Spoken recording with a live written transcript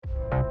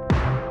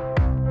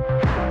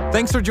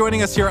Thanks for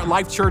joining us here at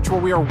Life Church,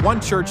 where we are one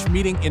church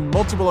meeting in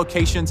multiple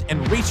locations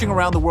and reaching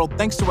around the world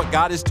thanks to what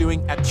God is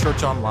doing at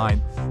Church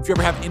Online. If you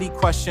ever have any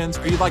questions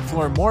or you'd like to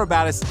learn more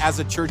about us as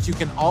a church, you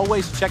can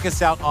always check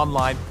us out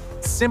online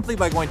simply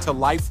by going to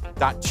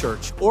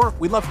life.church. Or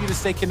we'd love for you to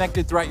stay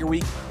connected throughout your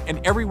week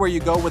and everywhere you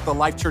go with the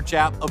Life Church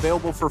app,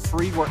 available for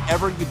free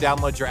wherever you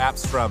download your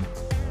apps from.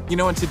 You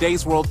know, in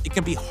today's world, it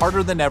can be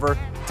harder than ever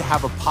to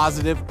have a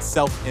positive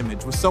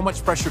self-image with so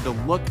much pressure to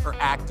look or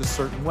act a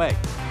certain way.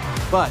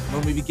 But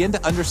when we begin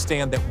to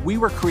understand that we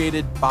were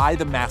created by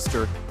the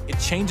Master, it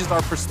changes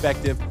our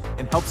perspective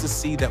and helps us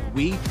see that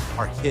we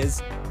are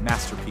His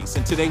masterpiece.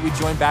 And today we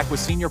join back with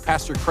Senior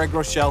Pastor Craig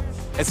Rochelle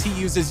as he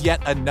uses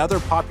yet another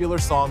popular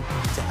song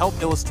to help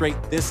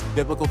illustrate this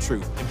biblical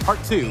truth in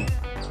part 2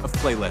 of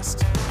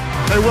Playlist.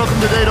 Hey, welcome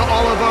today to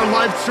all of our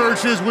Life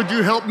Churches. Would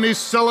you help me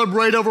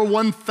celebrate over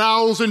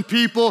 1,000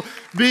 people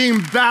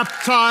being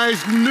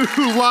baptized, new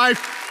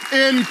life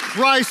in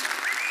Christ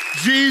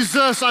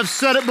Jesus? I've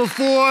said it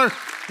before,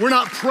 we're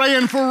not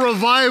praying for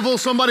revival.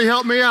 Somebody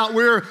help me out.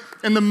 We're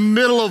in the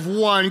middle of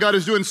one. God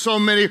is doing so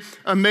many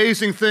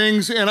amazing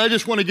things, and I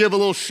just want to give a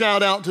little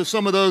shout out to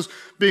some of those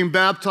being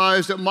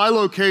baptized. At my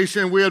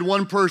location, we had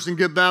one person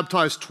get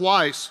baptized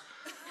twice.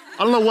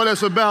 I don't know what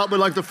that's about, but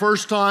like the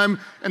first time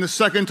and the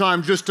second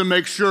time, just to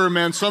make sure,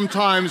 man.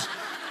 Sometimes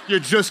you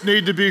just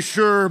need to be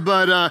sure.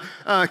 But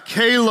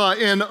Kayla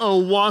in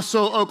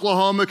Owasso,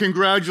 Oklahoma,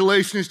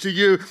 congratulations to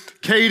you.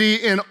 Katie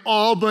in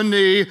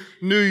Albany,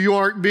 New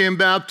York, being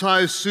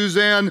baptized.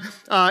 Suzanne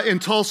in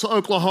Tulsa,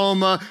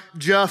 Oklahoma.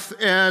 Jeff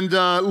and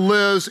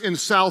Liz in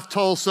South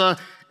Tulsa.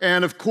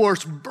 And of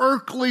course,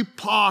 Berkeley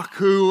Pock,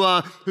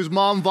 whose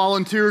mom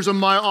volunteers in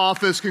my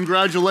office.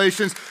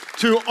 Congratulations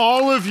to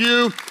all of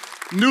you.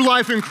 New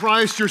life in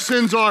Christ, your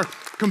sins are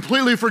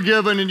completely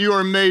forgiven and you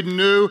are made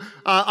new.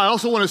 I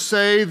also want to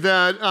say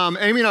that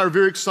Amy and I are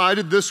very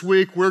excited. This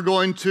week, we're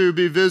going to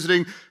be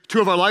visiting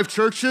two of our Life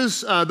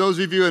Churches. Those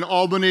of you in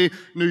Albany,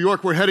 New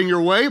York, we're heading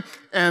your way.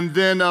 And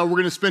then we're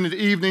going to spend an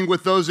evening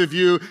with those of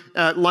you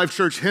at Life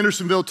Church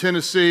Hendersonville,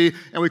 Tennessee,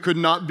 and we could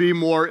not be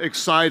more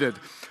excited.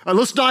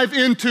 Let's dive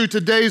into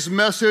today's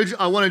message.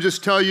 I want to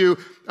just tell you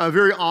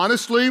very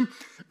honestly,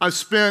 I've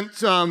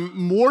spent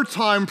more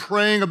time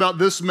praying about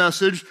this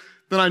message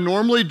than I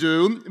normally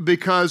do,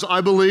 because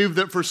I believe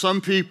that for some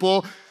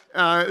people,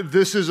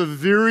 this is a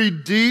very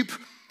deep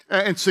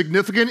and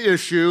significant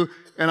issue,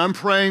 and I'm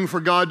praying for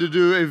God to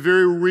do a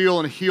very real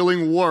and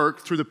healing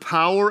work through the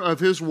power of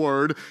His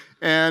Word,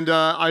 and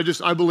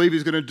I believe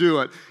He's going to do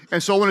it.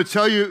 And so I want to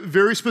tell you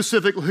very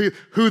specifically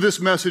who this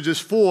message is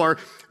for.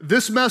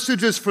 This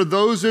message is for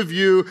those of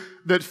you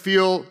that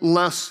feel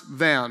less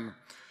than.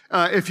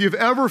 If you've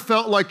ever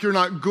felt like you're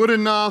not good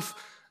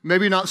enough,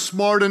 maybe not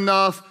smart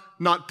enough,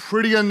 not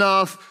pretty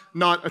enough,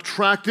 not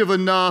attractive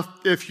enough,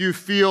 if you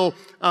feel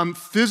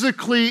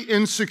physically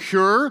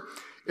insecure,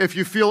 if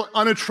you feel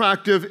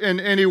unattractive in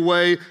any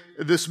way,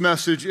 this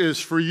message is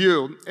for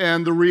you.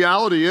 And the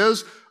reality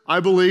is, I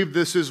believe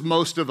this is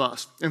most of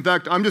us. In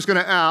fact, I'm just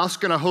going to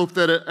ask, and I hope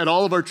that at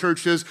all of our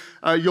churches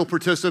you'll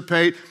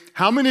participate.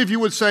 How many of you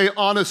would say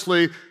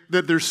honestly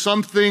that there's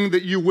something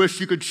that you wish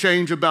you could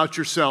change about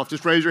yourself?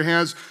 Just raise your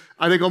hands.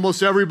 I think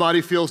almost everybody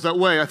feels that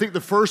way. I think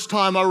the first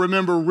time I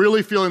remember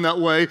really feeling that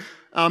way,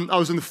 I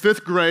was in the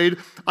 5th grade.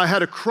 I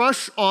had a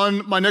crush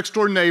on my next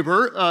door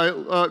neighbor,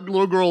 a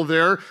little girl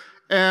there,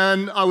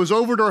 and I was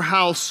over to her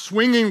house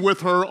swinging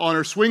with her on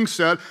her swing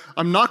set.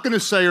 I'm not going to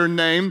say her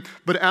name,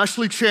 but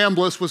Ashley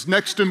Chambliss was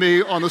next to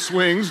me on the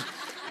swings,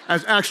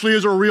 as Ashley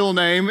is her real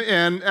name.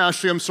 And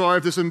Ashley, I'm sorry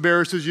if this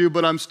embarrasses you,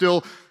 but I'm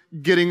still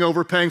getting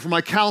over paying for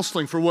my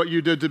counseling for what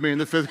you did to me in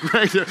the 5th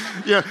grade.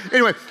 Yeah.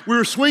 Anyway, we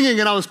were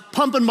swinging and I was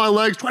pumping my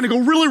legs, trying to go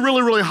really,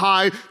 really, really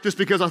high just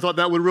because I thought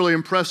that would really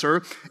impress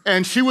her.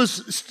 And she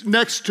was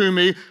next to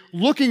me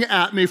looking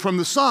at me from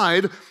the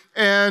side,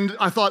 and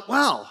I thought,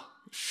 wow,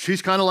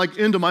 she's kind of like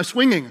into my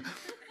swinging.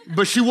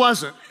 But she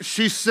wasn't.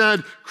 She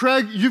said,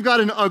 "Craig, you've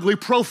got an ugly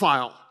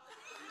profile."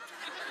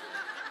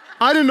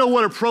 I didn't know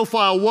what a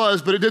profile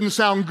was, but it didn't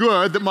sound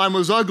good that mine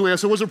was ugly. I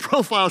said, "What's a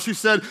profile?" She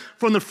said,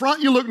 "From the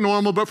front, you look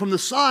normal, but from the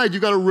side, you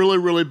got a really,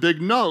 really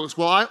big nose."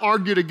 Well, I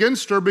argued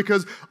against her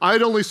because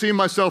I'd only seen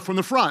myself from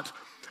the front.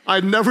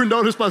 I'd never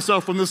noticed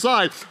myself from the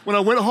side. When I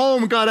went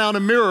home, got out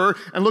a mirror,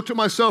 and looked at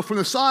myself from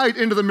the side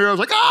into the mirror, I was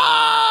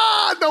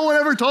like, no one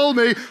ever told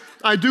me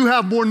I do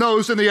have more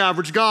nose than the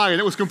average guy, and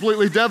it was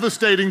completely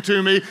devastating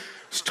to me.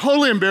 I was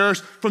totally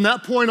embarrassed. From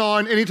that point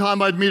on,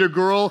 anytime I'd meet a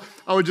girl,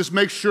 I would just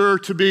make sure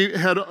to be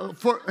head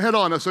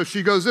on. So if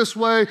she goes this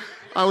way,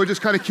 I would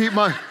just kind of keep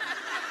my...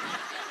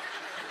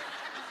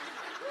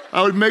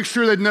 I would make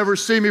sure they'd never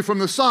see me from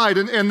the side,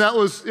 and that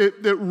was, it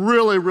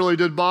really, really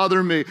did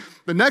bother me.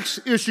 The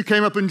next issue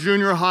came up in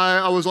junior high.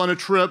 I was on a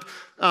trip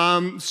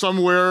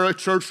somewhere, a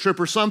church trip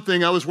or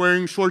something. I was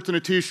wearing shorts and a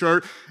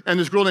t-shirt, and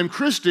this girl named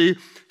Christy,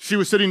 she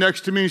was sitting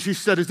next to me, and she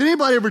said, "Has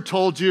anybody ever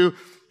told you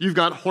you've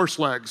got horse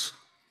legs?"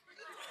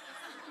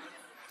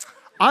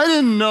 I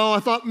didn't know. I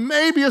thought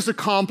maybe it's a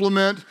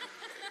compliment,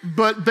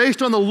 but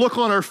based on the look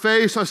on her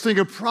face, I was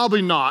thinking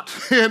probably not.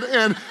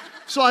 And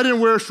So I didn't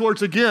wear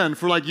shorts again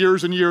for like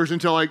years and years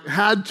until I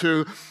had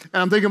to.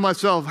 And I'm thinking to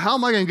myself, how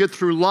am I going to get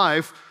through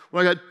life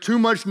when I got too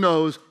much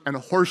nose and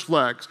horse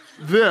legs?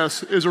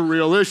 This is a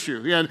real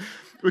issue. And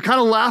we kind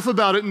of laugh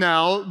about it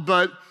now,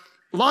 but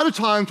a lot of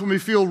times when we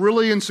feel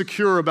really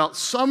insecure about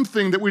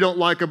something that we don't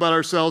like about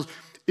ourselves,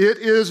 it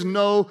is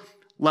no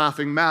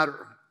laughing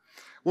matter.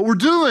 What we're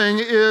doing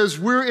is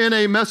we're in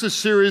a message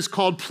series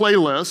called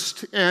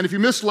Playlist, and if you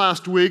missed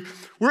last week,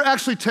 we're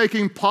actually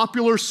taking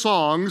popular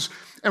songs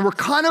and we're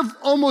kind of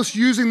almost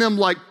using them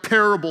like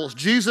parables.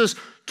 Jesus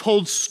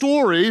told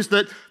stories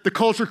that the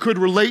culture could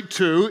relate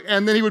to,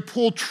 and then he would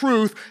pull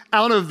truth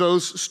out of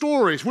those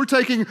stories. We're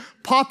taking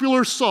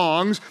popular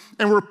songs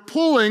and we're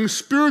pulling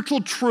spiritual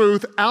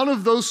truth out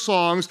of those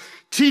songs,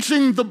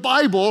 teaching the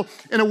Bible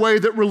in a way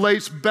that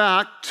relates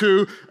back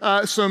to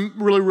some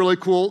really, really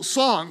cool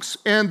songs.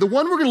 And the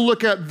one we're going to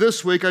look at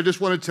this week, I just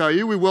want to tell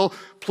you, we will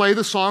play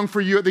the song for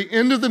you at the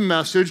end of the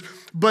message,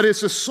 but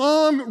it's a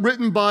song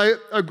written by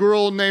a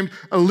girl named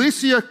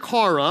Alicia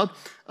Cara,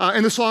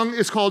 and the song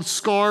is called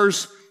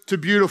Scars to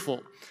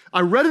Beautiful.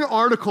 I read an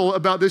article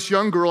about this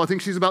young girl, I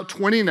think she's about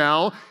 20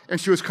 now, and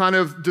she was kind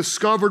of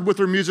discovered with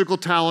her musical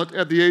talent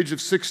at the age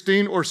of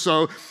 16 or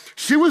so.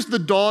 She was the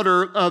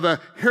daughter of a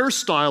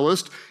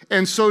hairstylist,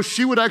 and so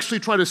she would actually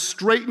try to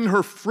straighten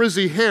her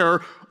frizzy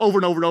hair over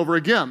and over and over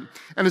again.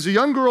 And as a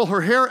young girl,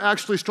 her hair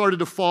actually started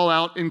to fall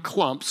out in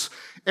clumps,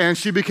 and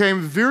she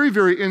became very,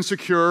 very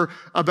insecure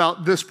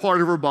about this part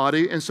of her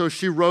body, and so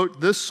she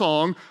wrote this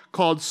song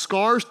called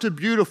Scars to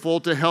Beautiful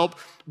to help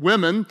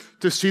women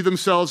to see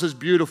themselves as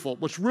beautiful.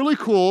 What's really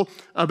cool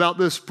about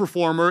this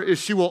performer is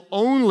she will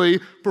only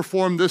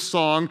perform this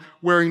song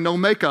wearing no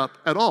makeup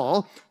at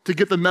all to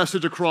get the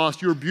message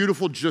across, you're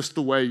beautiful just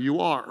the way you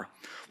are.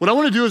 What I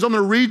want to do is I'm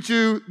going to read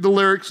you the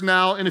lyrics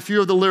now and a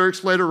few of the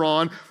lyrics later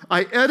on.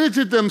 I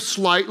edited them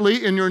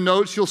slightly. In your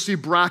notes, you'll see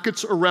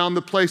brackets around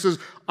the places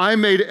I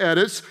made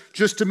edits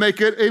just to make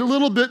it a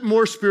little bit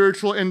more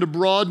spiritual and to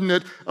broaden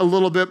it a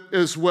little bit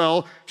as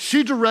well.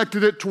 She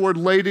directed it toward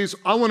ladies.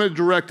 I want to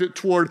direct it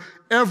toward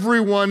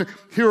everyone.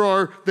 Here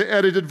are the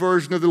edited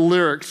version of the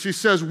lyrics. She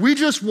says, we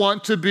just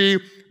want to be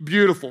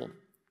beautiful.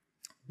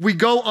 We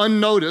go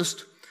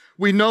unnoticed.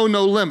 We know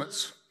no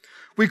limits.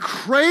 We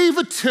crave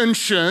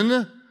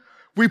attention.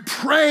 We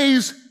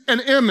praise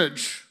an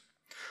image.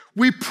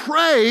 We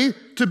pray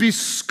to be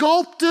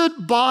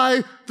sculpted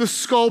by the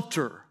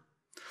sculptor.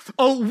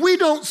 Oh, we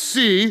don't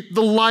see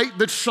the light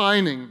that's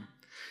shining,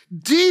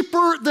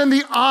 deeper than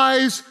the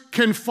eyes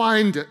can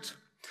find it.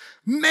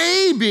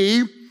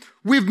 Maybe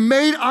we've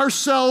made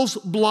ourselves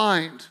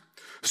blind,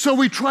 so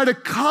we try to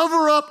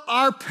cover up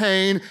our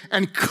pain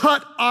and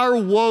cut our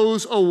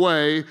woes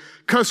away,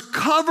 because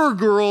cover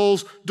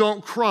girls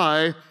don't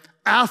cry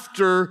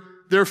after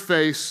their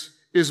face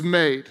is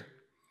made.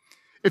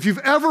 If you've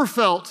ever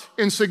felt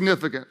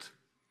insignificant,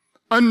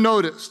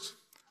 unnoticed,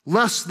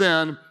 less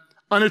than,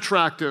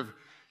 unattractive,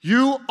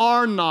 you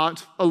are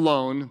not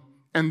alone,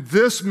 and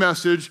this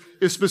message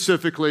is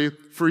specifically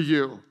for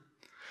you.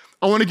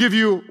 I want to give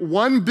you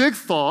one big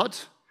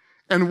thought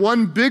and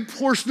one big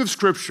portion of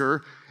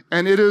Scripture,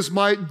 and it is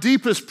my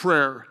deepest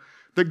prayer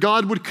that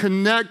God would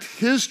connect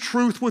His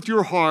truth with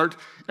your heart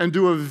and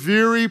do a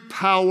very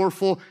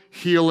powerful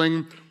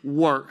healing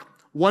work.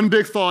 One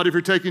big thought, if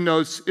you're taking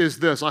notes, is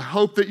this. I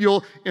hope that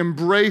you'll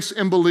embrace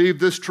and believe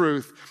this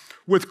truth.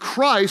 With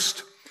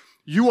Christ,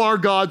 you are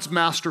God's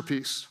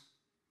masterpiece.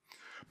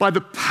 By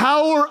the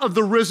power of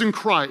the risen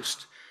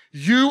Christ,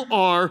 you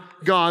are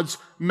God's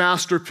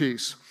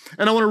masterpiece.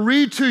 And I want to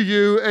read to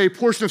you a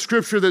portion of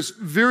Scripture that's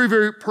very,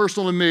 very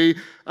personal to me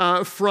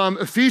from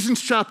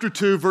Ephesians chapter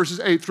 2,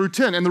 verses 8 through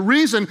 10. And the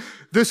reason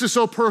this is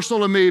so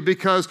personal to me,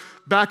 because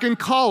back in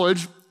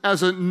college,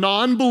 as a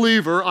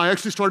non-believer, I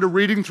actually started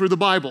reading through the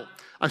Bible.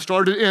 I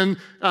started in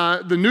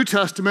the New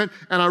Testament,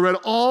 and I read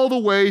all the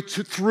way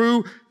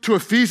through to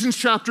Ephesians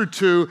chapter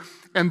 2,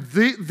 and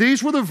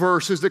these were the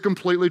verses that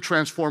completely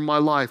transformed my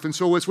life. And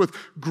so it's with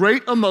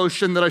great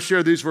emotion that I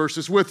share these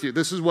verses with you.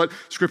 This is what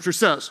Scripture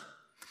says.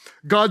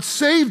 God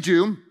saved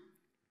you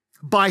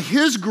by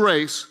His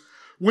grace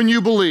when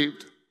you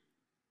believed.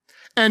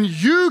 And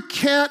you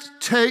can't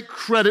take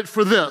credit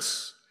for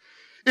this.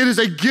 It is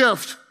a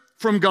gift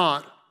from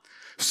God.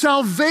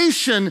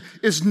 Salvation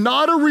is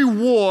not a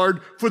reward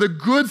for the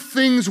good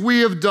things we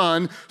have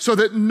done so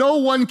that no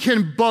one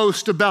can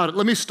boast about it.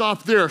 Let me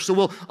stop there so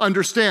we'll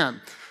understand.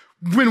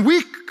 When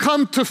we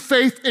come to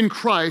faith in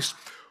Christ,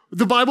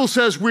 the Bible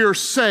says we are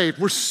saved.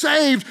 We're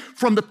saved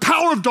from the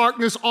power of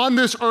darkness on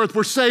this earth.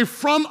 We're saved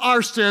from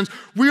our sins.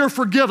 We are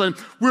forgiven.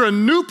 We're a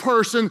new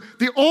person.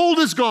 The old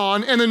is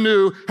gone and the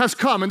new has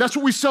come. And that's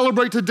what we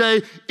celebrate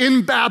today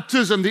in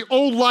baptism. The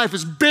old life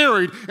is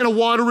buried in a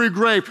watery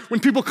grave. When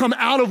people come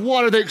out of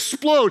water, they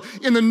explode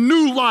in the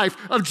new life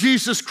of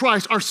Jesus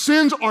Christ. Our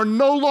sins are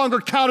no longer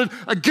counted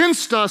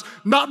against us,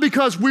 not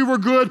because we were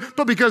good,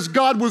 but because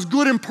God was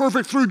good and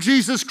perfect through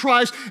Jesus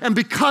Christ. And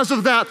because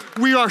of that,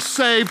 we are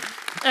saved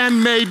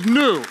and made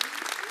new,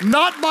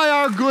 not by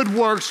our good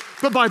works,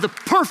 but by the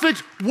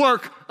perfect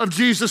work of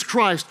Jesus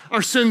Christ.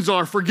 Our sins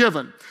are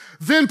forgiven.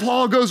 Then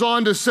Paul goes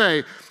on to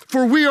say,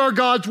 for we are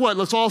God's what?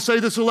 Let's all say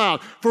this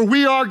aloud. For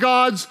we are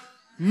God's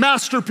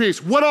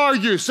masterpiece. What are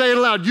you? Say it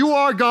aloud. You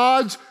are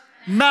God's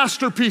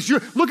masterpiece.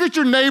 Look at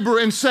your neighbor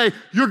and say,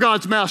 you're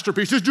God's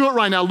masterpiece. Just do it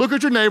right now. Look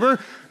at your neighbor.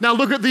 Now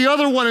look at the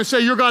other one and say,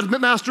 you're God's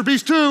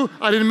masterpiece too.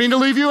 I didn't mean to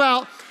leave you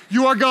out.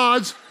 You are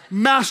God's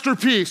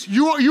masterpiece.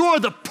 You are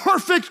the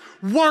perfect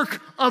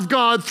work of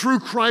God through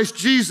Christ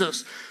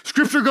Jesus.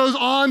 Scripture goes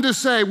on to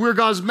say we're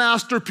God's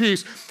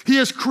masterpiece. He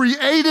has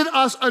created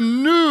us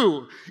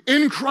anew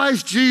in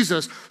Christ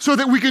Jesus so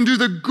that we can do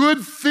the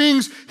good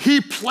things He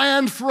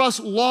planned for us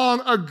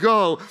long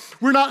ago.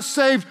 We're not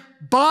saved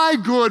by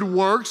good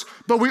works,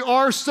 but we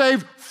are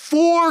saved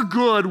for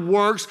good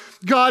works.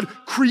 God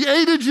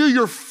created you.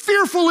 You're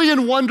fearfully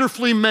and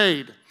wonderfully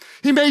made.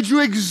 He made you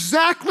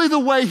exactly the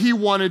way He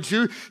wanted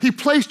you. He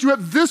placed you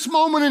at this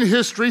moment in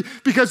history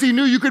because He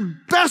knew you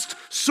could best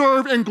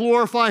serve and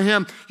glorify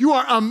Him. You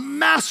are a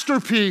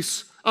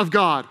masterpiece of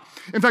God.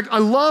 In fact, I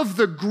love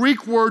the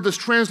Greek word that's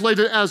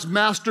translated as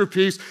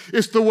masterpiece.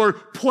 It's the word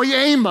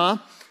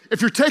poema.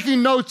 If you're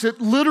taking notes,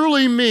 it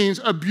literally means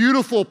a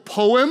beautiful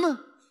poem.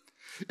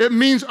 It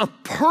means a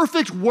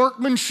perfect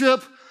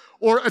workmanship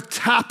or a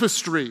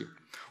tapestry.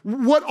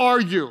 What are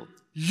you?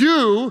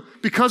 You,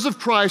 because of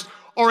Christ,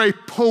 are a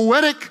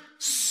poetic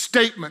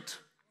statement.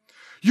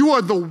 You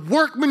are the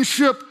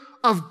workmanship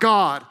of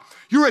God.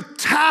 You're a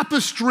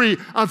tapestry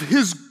of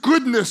His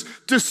goodness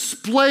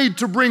displayed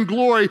to bring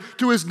glory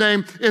to His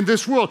name in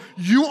this world.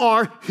 You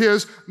are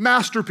His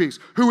masterpiece.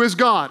 Who is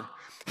God?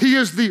 He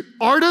is the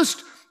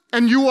artist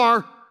and you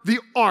are the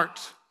art.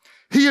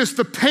 He is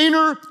the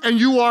painter and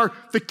you are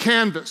the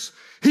canvas.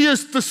 He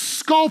is the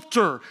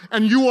sculptor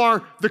and you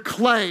are the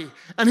clay.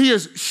 And He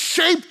has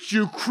shaped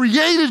you,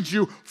 created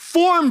you,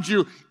 formed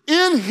you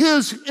in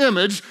His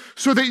image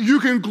so that you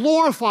can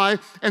glorify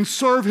and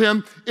serve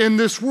Him in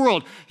this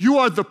world. You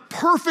are the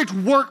perfect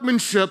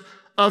workmanship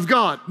of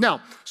God.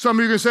 Now, some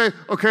of you are going to say,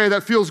 okay,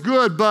 that feels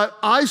good, but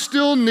I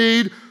still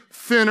need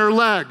thinner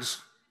legs.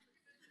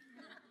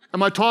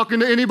 Am I talking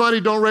to anybody?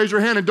 Don't raise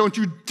your hand, and don't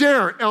you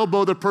dare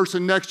elbow the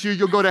person next to you.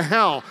 You'll go to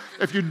hell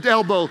if you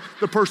elbow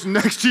the person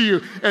next to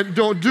you, and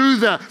don't do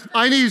that.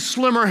 I need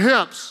slimmer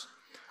hips.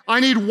 I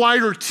need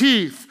whiter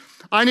teeth.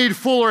 I need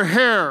fuller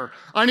hair.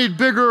 I need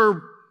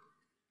bigger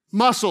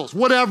muscles,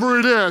 whatever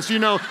it is. You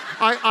know,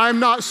 I'm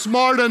not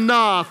smart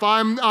enough.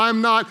 I'm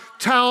not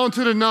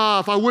talented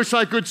enough. I wish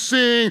I could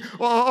sing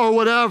or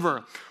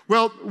whatever.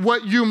 Well,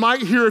 what you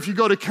might hear if you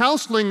go to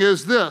counseling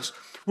is this.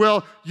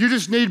 Well, you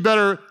just need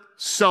better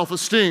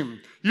self-esteem.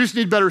 You just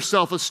need better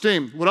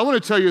self-esteem. What I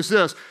want to tell you is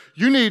this.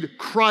 You need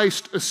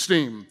Christ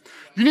esteem.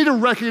 You need to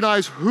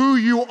recognize who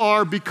you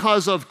are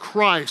because of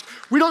Christ.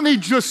 We don't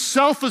need just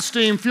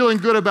self-esteem, feeling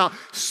good about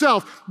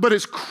self, but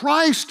it's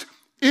Christ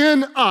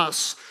in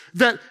us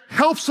that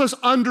helps us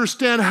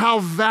understand how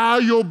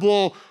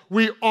valuable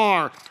we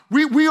are.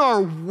 We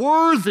are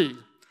worthy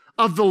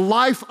of the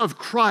life of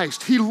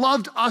Christ. He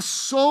loved us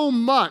so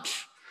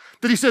much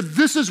that He said,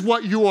 this is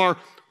what you are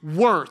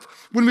worth.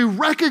 When we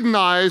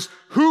recognize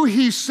who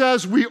He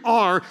says we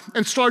are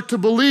and start to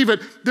believe it,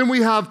 then we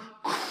have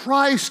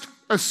Christ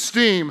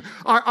esteem.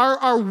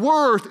 Our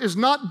worth is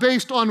not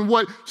based on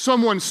what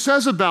someone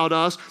says about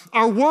us.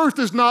 Our worth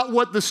is not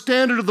what the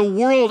standard of the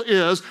world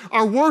is.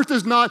 Our worth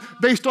is not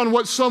based on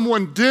what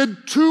someone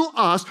did to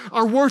us.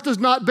 Our worth is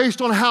not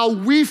based on how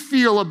we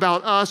feel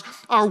about us.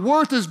 Our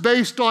worth is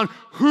based on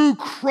who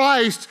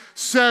Christ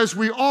says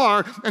we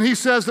are, and He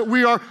says that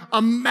we are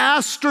a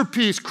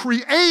masterpiece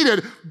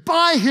created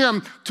by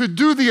Him to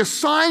do the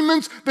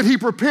assignments that He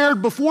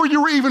prepared before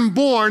you were even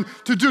born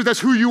to do.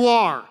 That's who you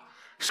are.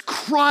 It's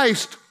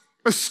Christ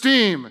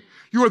esteem.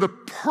 You are the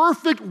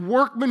perfect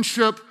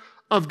workmanship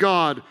of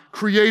God,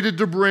 created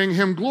to bring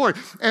Him glory.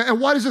 And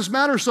why does this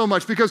matter so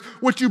much? Because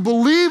what you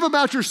believe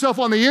about yourself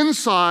on the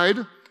inside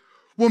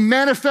will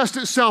manifest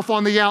itself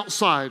on the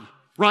outside,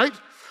 right?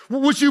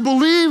 What you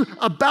believe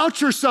about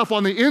yourself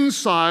on the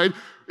inside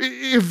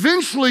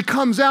eventually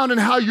comes out in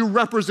how you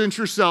represent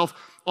yourself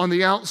on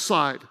the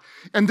outside.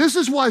 And this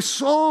is why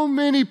so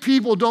many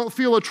people don't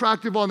feel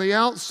attractive on the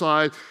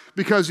outside,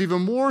 because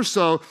even more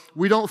so,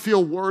 we don't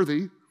feel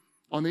worthy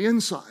on the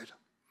inside.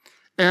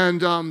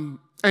 And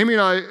Amy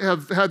and I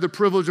have had the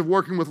privilege of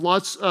working with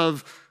lots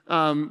of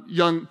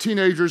young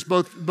teenagers,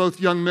 both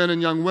young men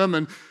and young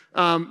women.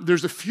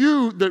 There's a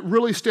few that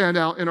really stand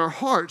out in our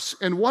hearts.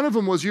 And one of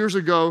them was years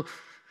ago,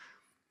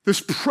 this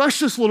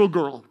precious little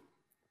girl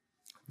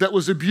that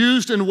was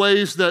abused in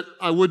ways that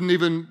I wouldn't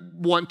even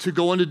want to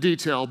go into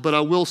detail, but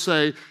I will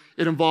say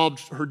it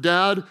involved her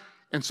dad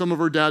and some of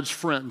her dad's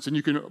friends. And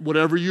you can,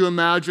 whatever you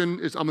imagine,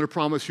 I'm going to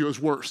promise you, is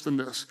worse than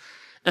this.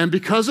 And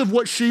because of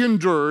what she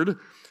endured,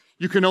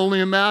 you can only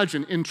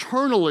imagine,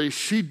 internally,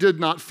 she did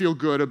not feel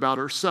good about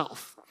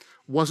herself.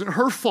 Wasn't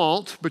her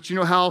fault, but you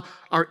know how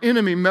our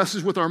enemy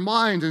messes with our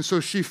minds. And so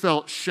she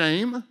felt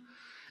shame,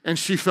 and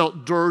she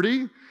felt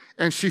dirty,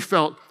 and she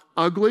felt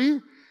ugly.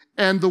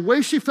 And the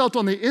way she felt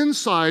on the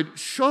inside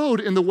showed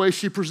in the way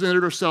she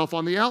presented herself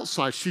on the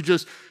outside. She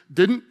just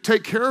didn't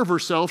take care of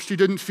herself. She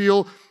didn't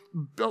feel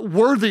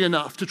worthy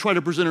enough to try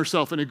to present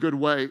herself in a good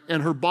way.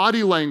 And her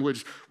body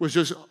language was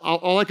just,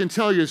 all I can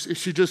tell you is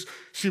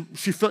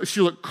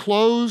she looked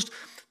closed,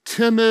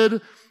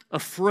 timid,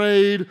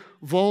 afraid,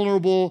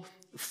 vulnerable,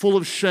 full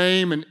of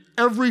shame, and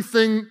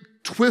everything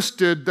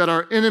twisted that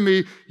our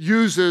enemy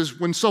uses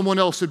when someone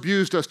else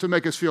abused us to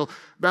make us feel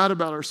bad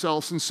about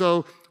ourselves. And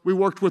so we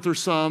worked with her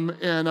some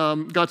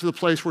and got to the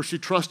place where she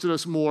trusted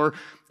us more.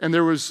 And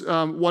there was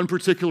one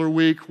particular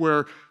week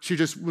where she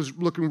just was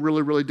looking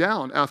really, really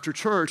down after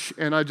church.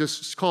 And I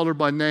just called her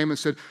by name and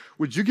said,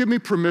 would you give me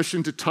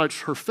permission to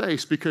touch her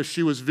face? Because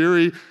she was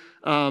very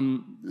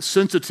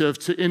sensitive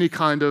to any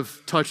kind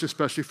of touch,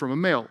 especially from a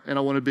male. And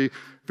I want to be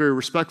very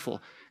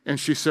respectful. And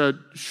she said,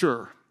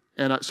 sure.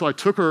 And so I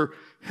took her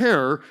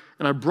hair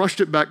and I brushed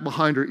it back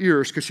behind her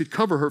ears because she'd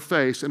cover her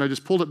face, and I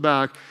just pulled it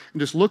back and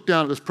just looked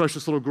down at this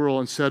precious little girl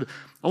and said,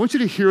 I want you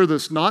to hear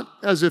this not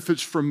as if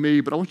it's from me,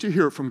 but I want you to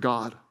hear it from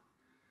God.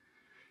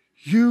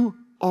 You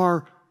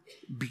are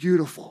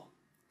beautiful.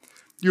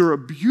 You're a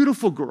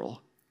beautiful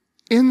girl,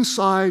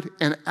 inside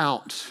and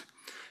out.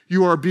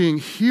 You are being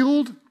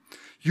healed.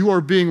 You are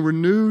being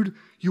renewed.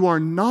 You are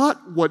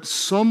not what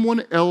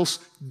someone else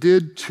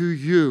did to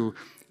you.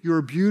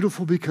 You're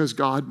beautiful because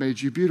God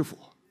made you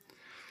beautiful.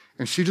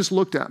 And she just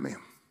looked at me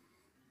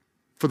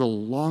for the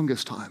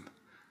longest time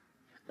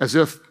as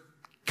if,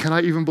 can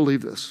I even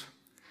believe this?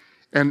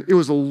 And it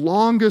was the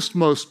longest,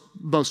 most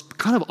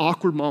kind of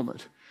awkward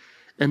moment.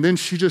 And then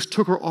she just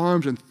took her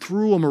arms and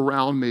threw them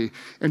around me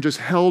and just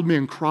held me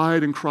and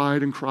cried and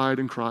cried and cried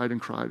and cried and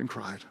cried and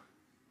cried.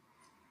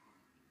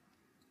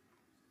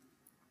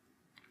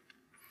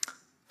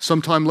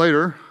 Sometime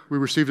later, we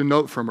received a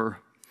note from her.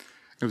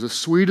 It was the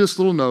sweetest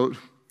little note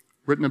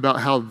written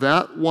about how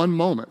that one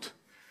moment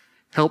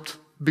helped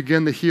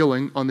begin the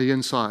healing on the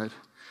inside.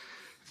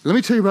 Let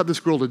me tell you about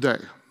this girl today.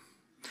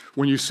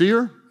 When you see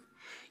her,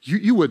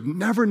 you would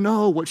never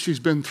know what she's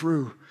been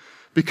through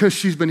because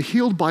she's been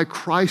healed by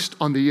Christ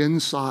on the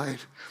inside.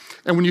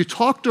 And when you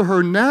talk to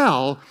her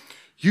now,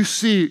 you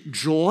see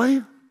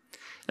joy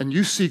and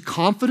you see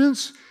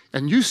confidence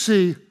and you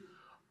see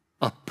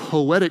a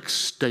poetic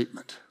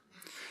statement.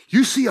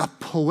 You see a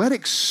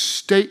poetic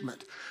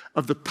statement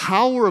of the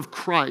power of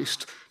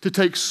Christ to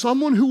take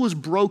someone who was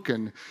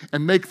broken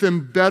and make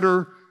them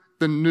better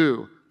than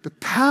new. The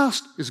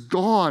past is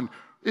gone.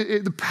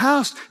 The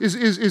past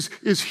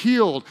is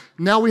healed.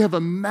 Now we have a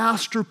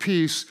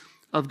masterpiece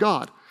of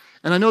God.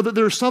 And I know that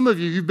there are some of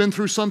you, you've been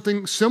through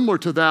something similar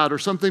to that or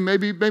something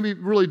maybe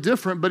really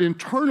different, but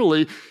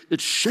internally it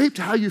shaped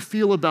how you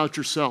feel about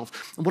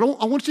yourself. And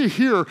what I want you to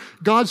hear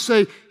God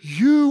say,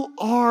 you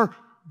are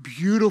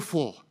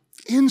beautiful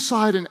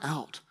inside and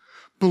out.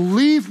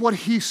 Believe what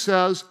he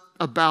says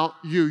about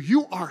you.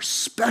 You are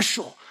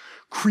special,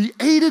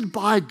 created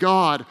by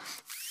God,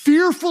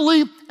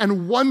 fearfully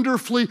and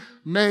wonderfully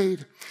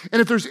made.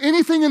 And if there's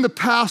anything in the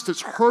past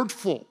that's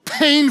hurtful,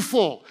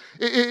 painful,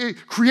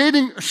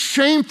 creating a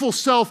shameful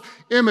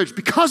self-image,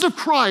 because of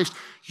Christ,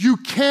 you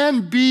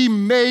can be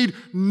made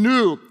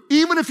new.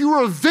 Even if you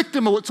were a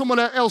victim of what someone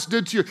else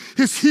did to you,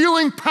 his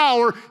healing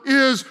power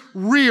is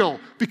real.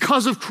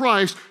 Because of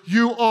Christ,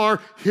 you are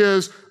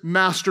his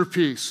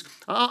masterpiece.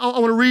 I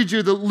want to read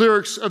you the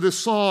lyrics of this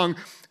song.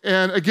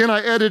 And again,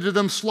 I edited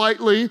them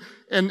slightly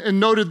and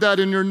noted that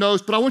in your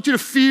notes. But I want you to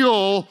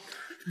feel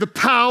the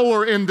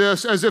power in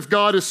this as if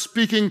God is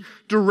speaking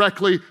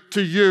directly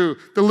to you.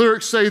 The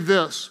lyrics say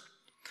this: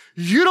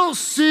 you don't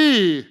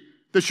see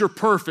that you're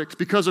perfect.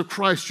 Because of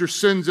Christ, your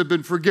sins have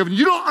been forgiven.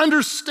 You don't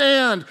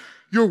understand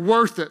you're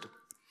worth it,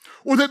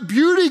 or that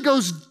beauty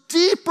goes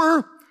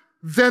deeper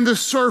than the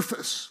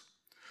surface.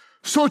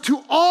 So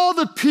to all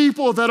the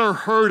people that are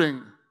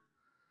hurting,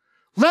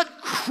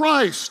 let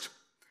Christ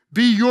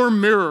be your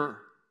mirror.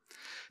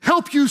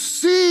 Help you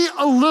see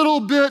a little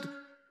bit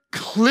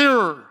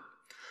clearer.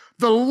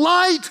 The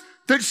light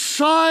that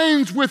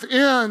shines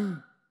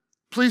within.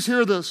 Please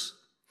hear this.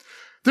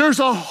 There's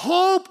a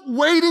hope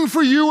waiting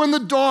for you in the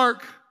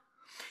dark.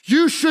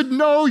 You should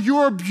know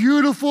you're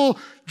beautiful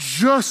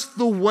just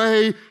the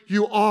way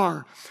you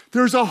are.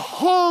 There's a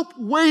hope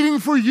waiting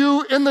for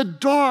you in the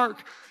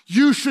dark.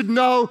 You should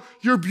know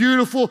you're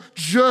beautiful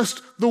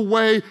just the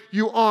way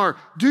you are.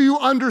 Do you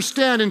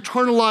understand,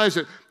 internalize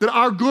it, that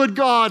our good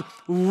God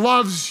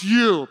loves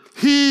you?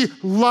 He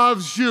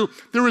loves you.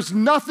 There is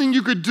nothing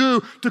you could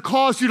do to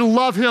cause you to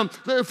love him,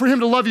 for him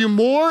to love you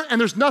more,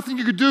 and there's nothing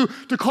you could do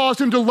to cause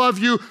him to love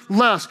you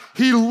less.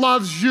 He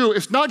loves you.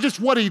 It's not just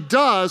what he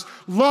does.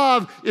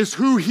 Love is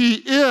who he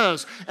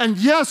is. And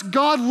yes,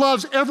 God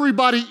loves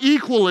everybody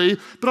equally,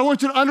 but I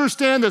want you to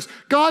understand this.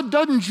 God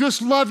doesn't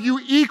just love you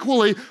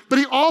equally, but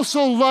he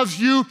also loves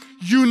you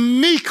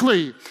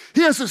uniquely.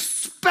 He has a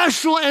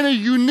special and a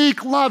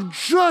unique love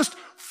just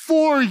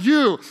for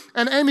you.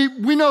 And Amy,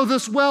 we know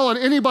this well, and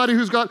anybody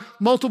who's got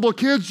multiple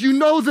kids, you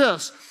know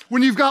this.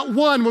 When you've got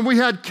one, when we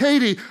had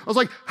Katie, I was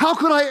like, how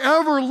could I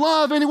ever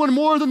love anyone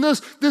more than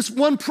this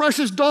one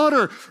precious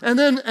daughter? And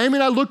then Amy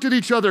and I looked at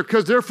each other,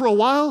 because there for a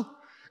while,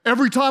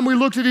 every time we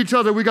looked at each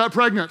other, we got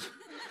pregnant.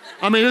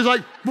 I mean, it's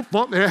like,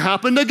 well, it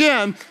happened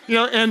again,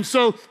 and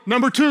so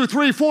number 2,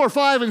 3, 4,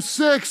 5, and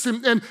 6,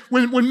 and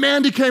when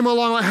Mandy came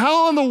along, like,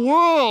 how in the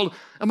world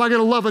am I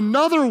gonna love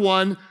another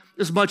one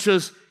as much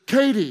as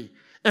Katie?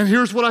 And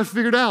here's what I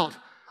figured out.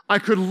 I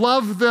could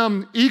love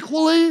them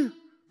equally,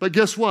 but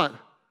guess what?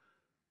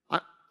 I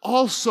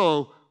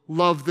also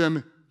love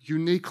them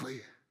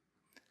uniquely.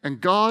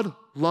 And God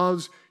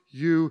loves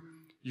you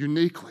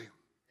uniquely.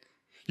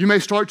 You may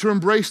start to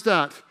embrace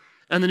that,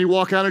 and then you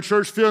walk out of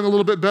church feeling a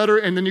little bit better,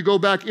 and then you go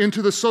back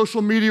into the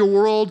social media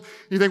world.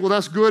 You think, well,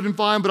 that's good and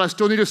fine, but I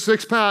still need a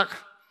six-pack.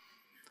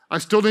 I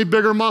still need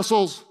bigger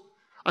muscles.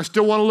 I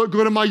still want to look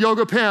good in my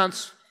yoga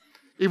pants,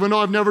 even though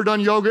I've never done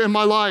yoga in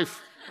my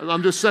life.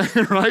 I'm just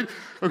saying, right?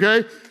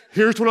 Okay?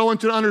 Here's what I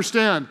want you to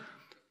understand.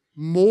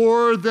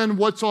 More than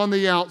what's on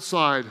the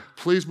outside,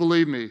 please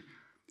believe me,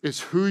 it's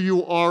who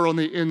you are on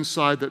the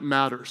inside that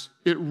matters.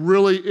 It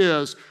really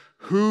is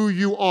who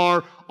you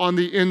are on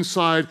the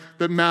inside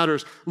that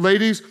matters.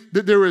 Ladies,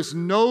 that there is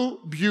no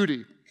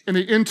beauty in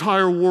the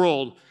entire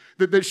world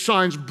that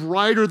shines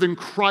brighter than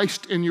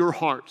Christ in your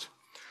heart.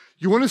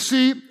 You want to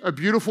see a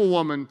beautiful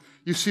woman,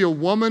 you see a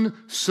woman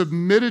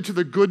submitted to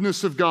the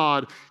goodness of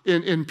God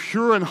in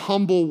pure and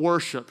humble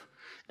worship,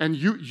 and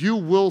you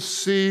will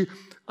see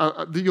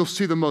you'll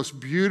see the most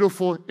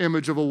beautiful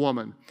image of a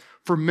woman.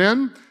 For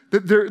men,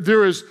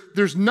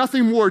 there's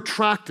nothing more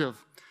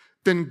attractive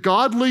than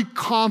godly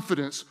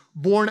confidence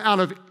born out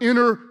of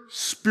inner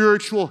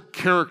spiritual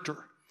character.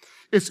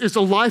 It's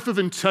a life of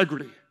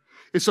integrity.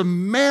 It's a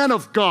man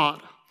of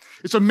God.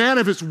 It's a man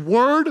of his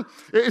word.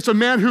 It's a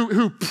man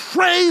who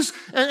prays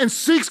and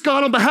seeks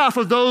God on behalf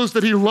of those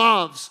that he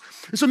loves.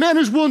 It's a man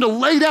who's willing to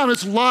lay down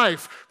his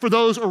life for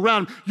those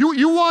around.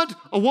 You want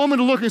a woman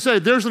to look and say,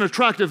 there's an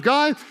attractive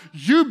guy.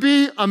 You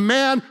be a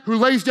man who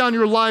lays down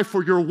your life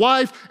for your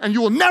wife, and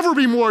you will never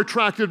be more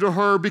attracted to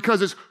her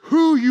because it's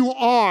who you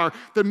are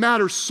that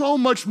matters so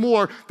much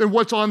more than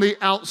what's on the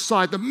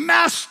outside, the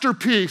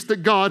masterpiece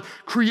that God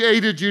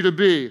created you to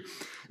be.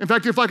 In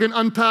fact, if I can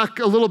unpack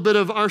a little bit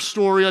of our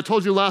story, I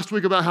told you last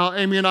week about how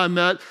Amy and I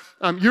met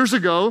years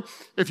ago.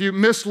 If you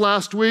missed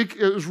last week,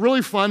 it was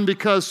really fun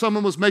because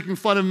someone was making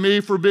fun of me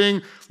for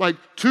being like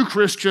too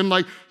Christian,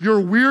 like you're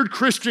a weird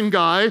Christian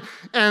guy.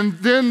 And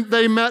then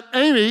they met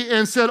Amy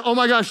and said, oh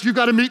my gosh, you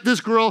got to meet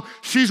this girl.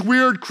 She's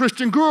weird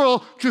Christian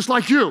girl, just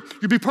like you.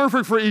 You'd be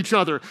perfect for each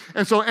other.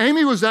 And so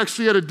Amy was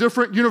actually at a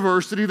different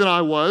university than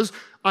I was.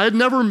 I had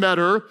never met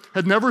her,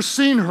 had never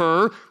seen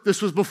her.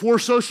 This was before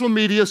social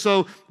media,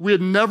 so we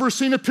had never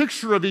seen a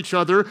picture of each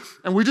other,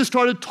 and we just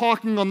started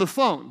talking on the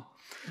phone.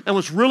 And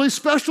what's really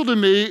special to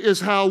me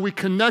is how we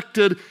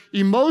connected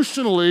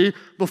emotionally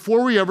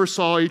before we ever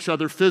saw each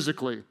other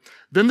physically.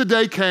 Then the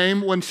day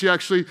came when she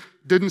actually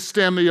didn't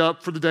stand me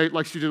up for the date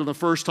like she did on the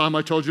first time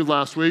I told you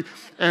last week,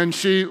 and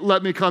she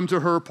let me come to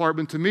her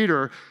apartment to meet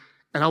her.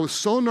 And I was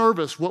so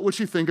nervous. What would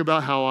she think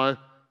about how I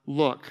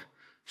look?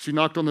 She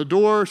knocked on the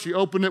door, she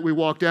opened it, we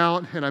walked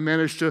out, and I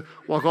managed to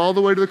walk all the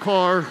way to the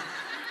car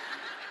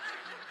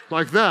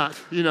like that,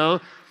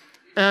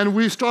 And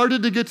we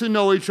started to get to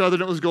know each other,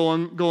 and it was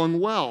going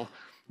well.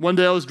 One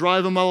day I was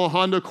driving my little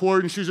Honda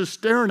Accord, and she was just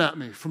staring at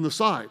me from the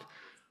side.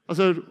 I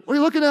said, what are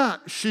you looking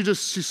at? She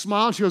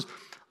smiled, she goes,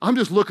 I'm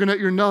just looking at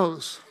your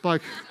nose.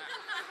 Like,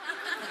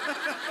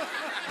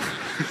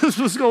 this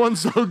was going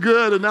so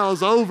good, and now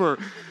it's over.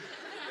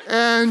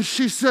 And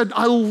she said,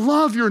 I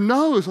love your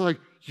nose. I'm like,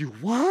 you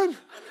what?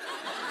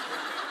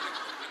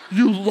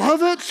 You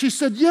love it? She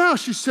said, yeah.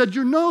 She said,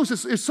 your nose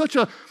is such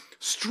a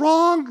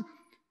strong,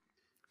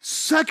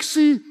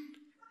 sexy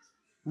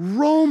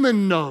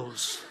Roman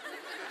nose.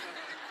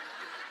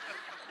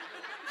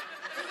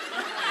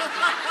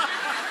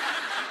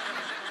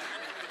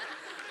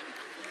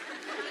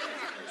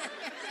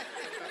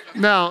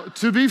 Now,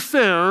 to be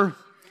fair,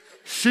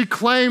 she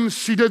claims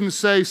she didn't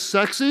say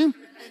sexy,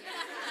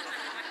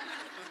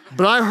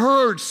 but I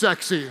heard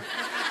sexy.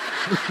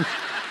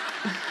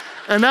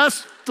 And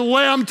that's the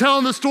way I'm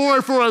telling the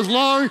story for as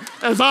long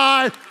as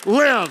I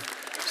live.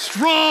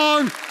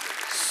 Strong,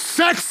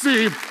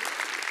 sexy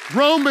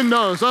Roman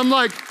nose. I'm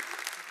like,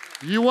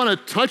 you want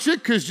to touch it?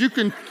 Because you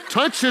can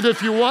touch it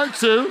if you want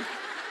to.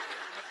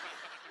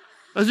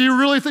 I said, you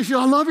really think,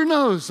 I love your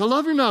nose. I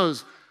love your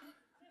nose.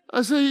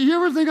 I said, you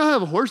ever think I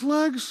have horse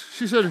legs?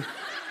 She said,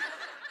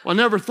 well, I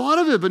never thought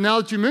of it, but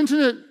now that you mention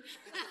it,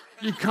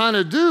 you kind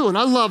of do. And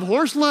I love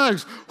horse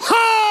legs.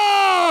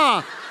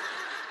 Ha!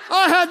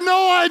 I had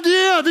no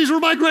idea these were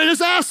my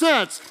greatest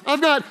assets.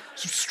 I've got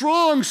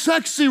strong,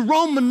 sexy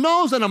Roman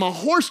nose, and I'm a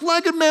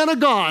horse-legged man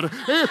of God.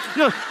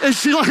 And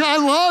she's like, I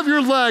love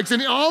your legs.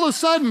 And all of a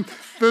sudden,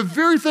 the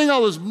very thing I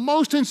was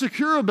most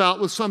insecure about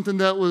was something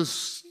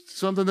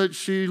that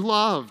she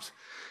loved.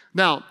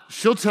 Now,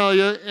 she'll tell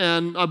you,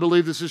 and I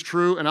believe this is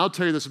true, and I'll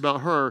tell you this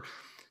about her,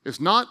 it's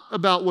not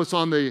about what's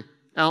on the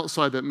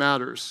outside that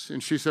matters.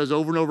 And she says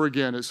over and over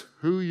again, it's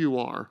who you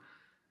are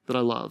that I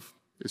love.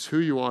 It's who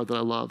you are that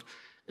I love.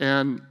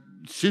 And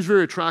she's a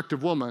very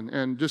attractive woman.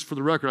 And just for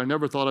the record, I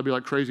never thought I'd be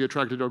like crazy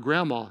attracted to a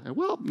grandma. And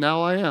well,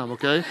 now I am,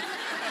 okay?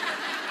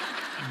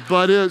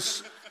 But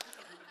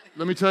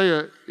let me tell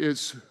you,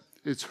 it's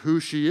who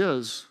she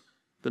is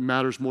that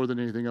matters more than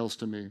anything else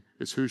to me.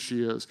 It's who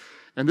she is.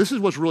 And this is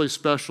what's really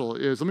special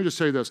is, let me just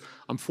say this.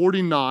 I'm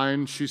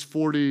 49, she's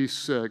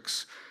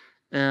 46,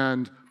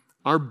 and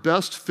our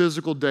best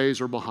physical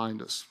days are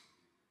behind us.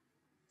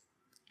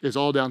 It's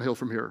all downhill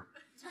from here.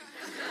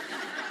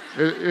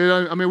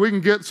 I mean, we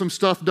can get some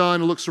stuff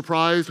done and look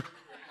surprised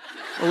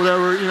or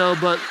whatever,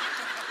 but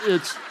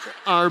it's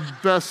our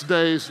best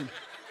days.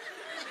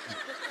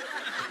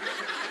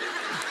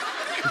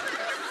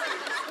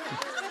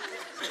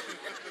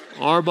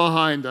 Are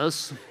behind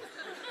us.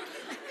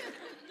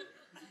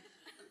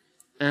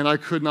 And I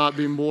could not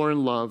be more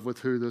in love with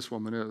who this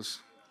woman is.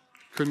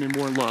 Couldn't be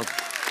more in love.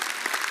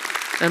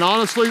 And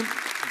honestly,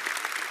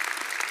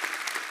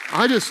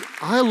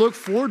 I look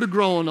forward to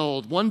growing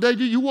old. One day,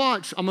 you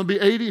watch, I'm gonna be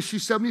 80,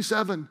 she's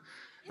 77.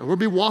 And we'll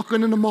be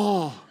walking in the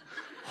mall,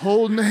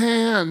 holding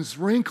hands,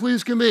 wrinkly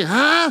as can be.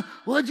 Huh?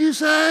 What'd you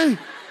say?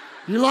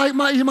 You like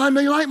my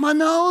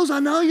nose? I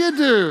know you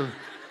do.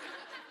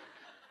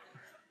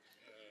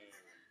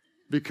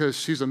 Because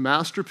she's a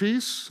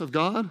masterpiece of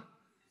God,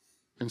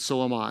 and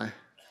so am I.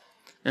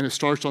 And it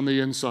starts on the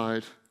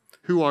inside.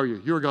 Who are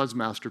you? You're God's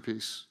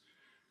masterpiece,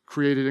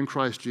 created in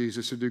Christ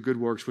Jesus to do good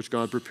works which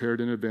God prepared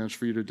in advance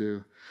for you to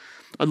do.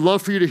 I'd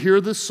love for you to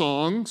hear this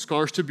song,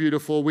 Scars to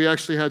Beautiful. We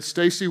actually had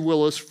Stacy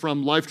Willis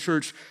from Life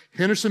Church,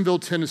 Hendersonville,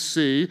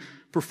 Tennessee,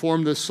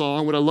 perform this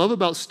song. What I love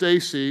about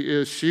Stacy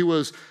is she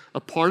was a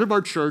part of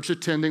our church,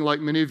 attending like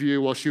many of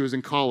you while she was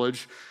in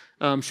college.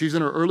 She's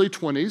in her early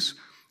 20s.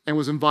 And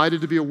was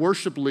invited to be a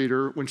worship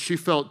leader when she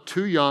felt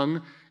too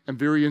young and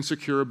very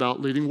insecure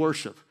about leading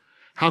worship.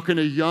 How can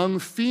a young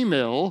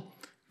female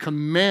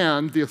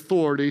command the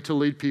authority to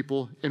lead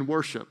people in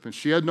worship? And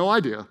she had no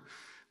idea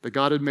that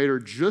God had made her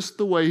just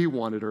the way he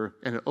wanted her,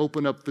 and it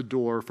opened up the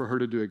door for her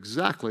to do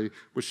exactly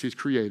what she's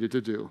created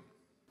to do.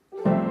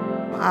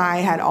 I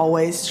had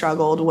always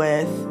struggled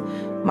with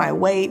my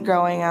weight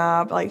growing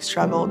up,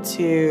 struggled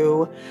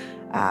to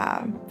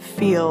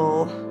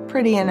feel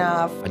pretty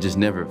enough. I just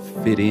never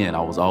fit in. I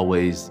was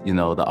always, the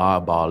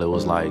oddball. It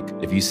was like,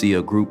 if you see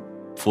a group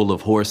full of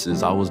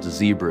horses, I was the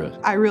zebra.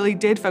 I really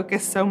did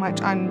focus so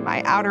much on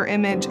my outer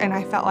image, and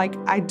I felt like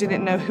I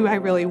didn't know who I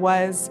really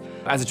was.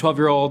 As a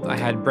 12-year-old, I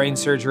had brain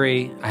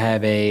surgery. I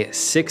have a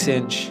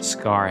 6-inch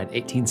scar and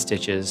 18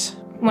 stitches.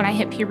 When I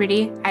hit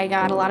puberty, I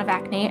got a lot of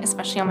acne,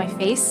 especially on my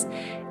face,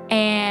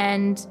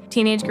 and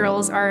teenage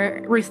girls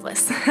are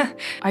ruthless.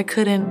 I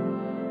couldn't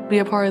be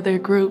a part of their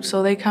group,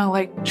 so they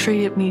kind of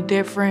treated me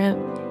different.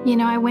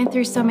 I went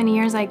through so many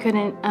years I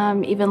couldn't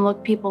even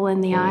look people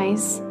in the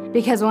eyes,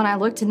 because when I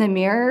looked in the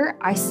mirror,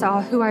 I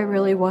saw who I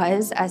really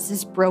was as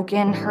this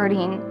broken,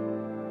 hurting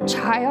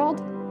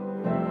child.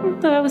 I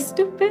thought I was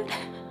stupid,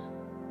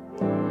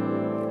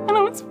 and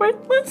I was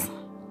worthless.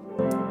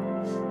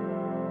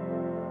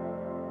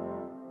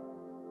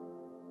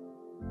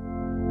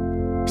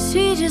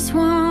 She just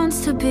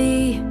wants to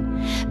be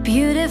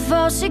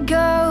beautiful, she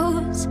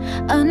goes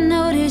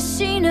unnoticed,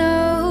 she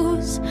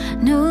knows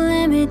no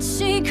limits,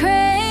 she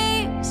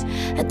craves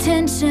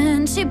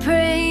attention, she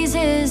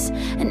praises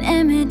an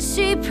image,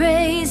 she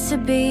prays to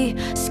be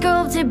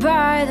sculpted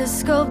by the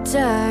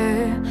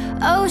sculptor.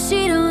 Oh,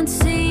 she don't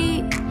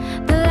see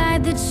the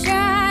light that's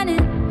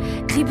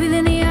shining deeper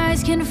than the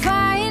eyes can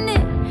find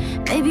it.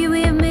 Maybe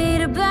we have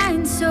made her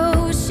blind,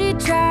 so she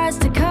tries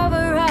to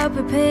cover up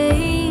her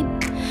pain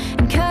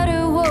and cut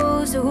her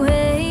woes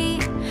away.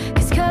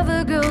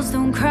 Cover girls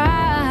don't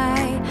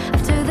cry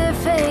after their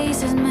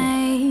face is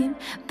made,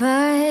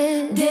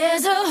 but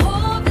there's a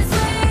hope that's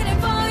waiting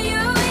for you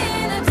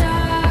in the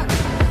dark.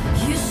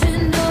 You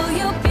should know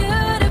you're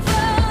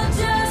beautiful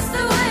just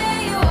the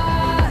way you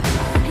are,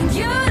 and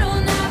you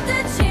don't have to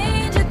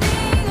change a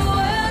thing. The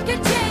world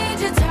could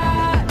change its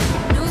heart.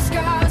 No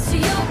scars, so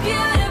you're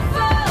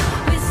beautiful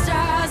with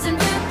stars, and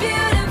we're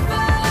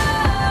beautiful.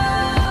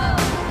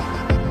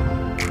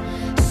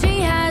 She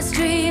has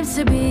dreams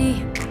to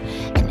be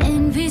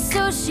envy,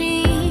 so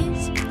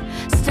she's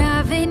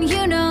starving,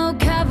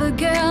 cover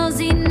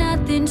girls eat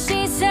nothing,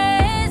 she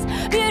says.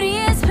 Beauty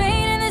is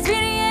pain and there's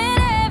beauty in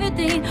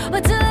everything.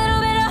 What's a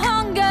little bit of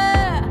hunger?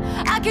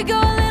 I could go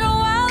a little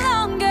while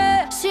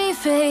longer. She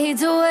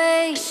fades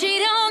away. She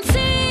don't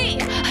see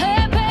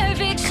her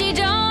perfect, she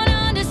don't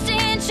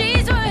understand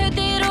she's worth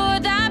it, or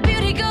that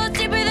beauty goes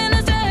deeper than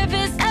the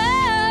surface.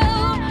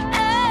 Oh,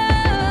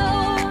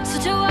 oh. So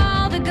to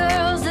all the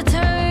girls that's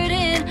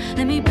hurting,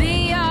 let me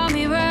be your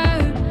mirror.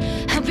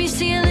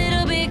 See a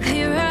little bit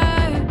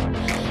clearer,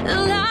 the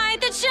light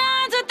that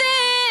shines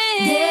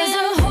within. There's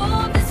a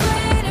hope that's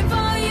waiting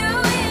for you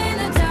in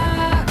the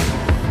dark.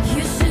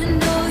 You should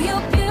know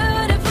you're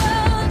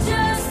beautiful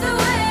just the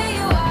way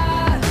you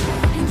are,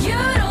 and you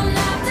don't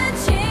have to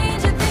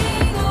change a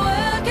thing. The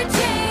world could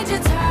change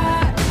its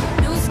heart.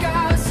 No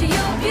scars, so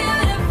you're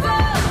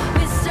beautiful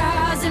with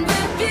stars, and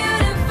we're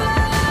beautiful.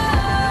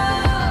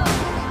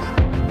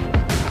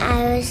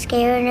 I was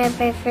scared when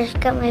I first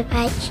got my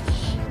patch,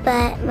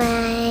 but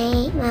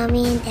my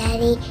mommy and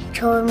daddy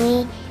told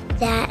me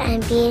that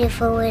I'm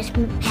beautiful with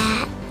my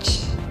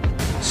patch.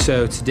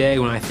 So today,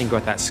 when I think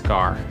about that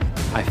scar,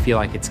 I feel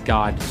like it's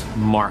God's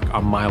mark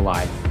on my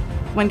life.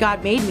 When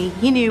God made me,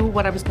 he knew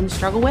what I was going to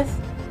struggle with.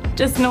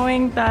 Just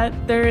knowing that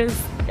there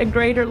is a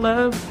greater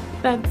love,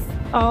 that's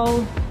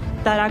all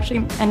that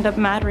actually ended up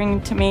mattering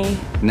to me.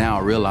 Now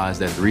I realize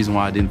that the reason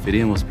why I didn't fit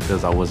in was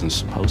because I wasn't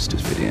supposed to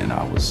fit in.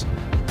 I was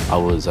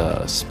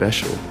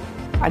special.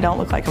 I don't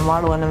look like a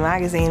model in a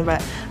magazine,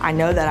 but I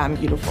know that I'm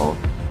beautiful.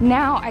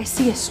 Now I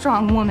see a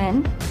strong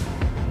woman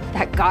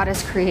that God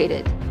has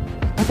created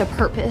with a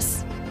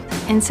purpose.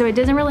 And so it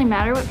doesn't really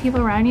matter what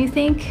people around you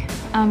think.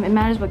 It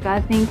matters what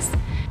God thinks.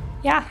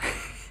 Yeah,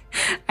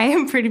 I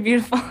am pretty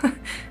beautiful.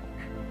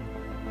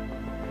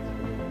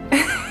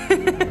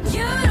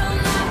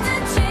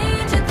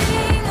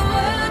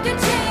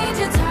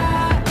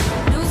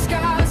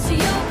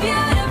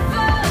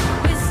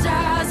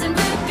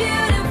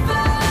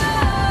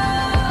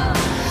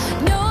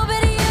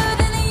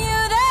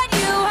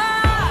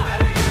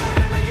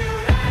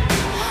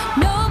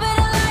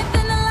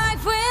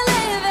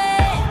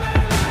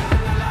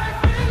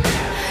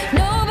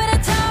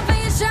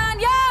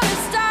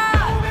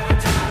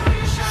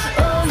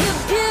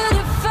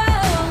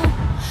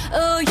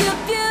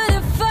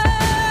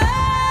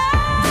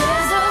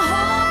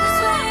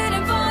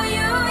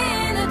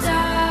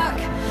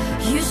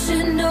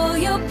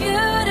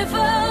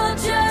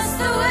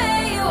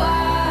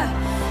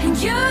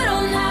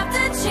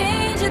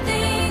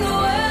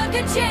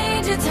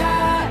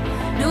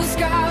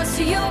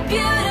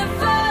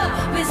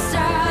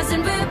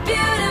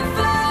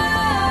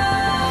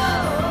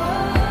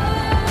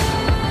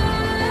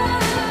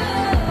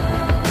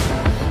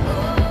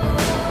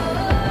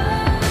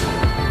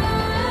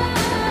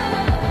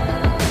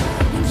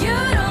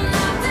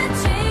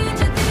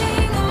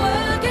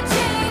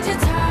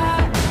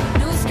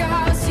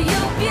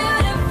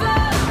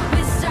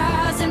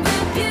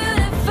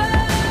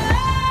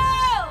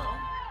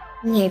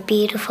 You're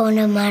beautiful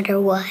no matter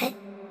what. Why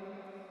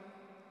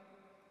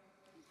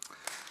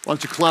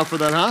don't you clap for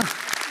that, huh?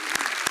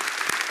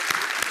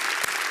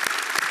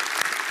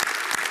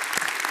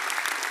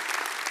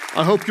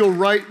 I hope you'll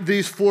write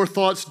these 4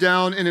 thoughts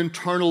down and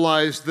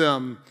internalize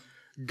them.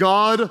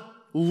 God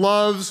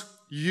loves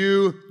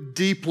you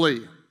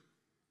deeply.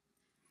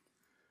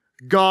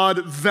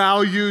 God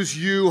values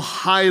you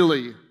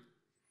highly.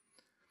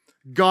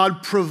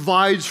 God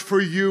provides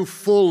for you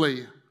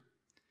fully.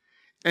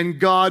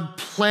 And God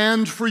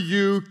planned for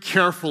you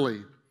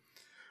carefully.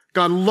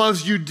 God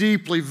loves you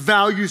deeply,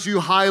 values you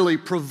highly,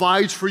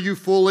 provides for you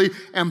fully,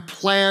 and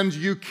planned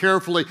you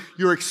carefully.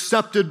 You're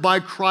accepted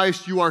by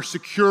Christ. You are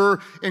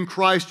secure in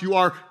Christ. You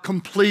are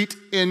complete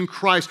in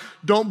Christ.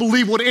 Don't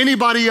believe what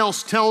anybody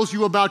else tells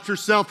you about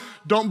yourself.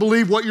 Don't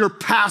believe what your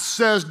past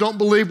says. Don't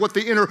believe what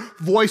the inner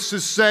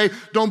voices say.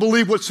 Don't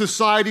believe what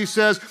society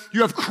says.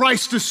 You have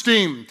Christ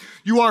esteem.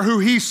 You are who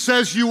he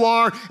says you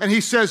are, and he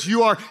says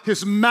you are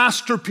his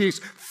masterpiece,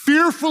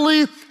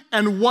 fearfully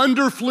and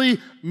wonderfully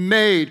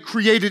made,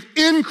 created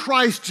in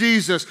Christ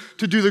Jesus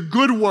to do the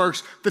good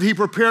works that he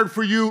prepared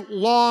for you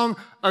long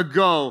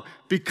ago.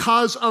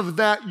 Because of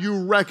that,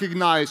 you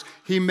recognize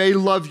he may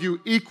love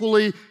you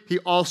equally. He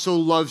also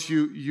loves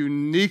you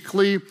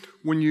uniquely.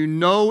 When you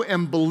know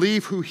and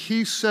believe who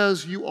he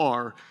says you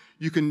are,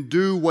 you can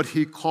do what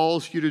he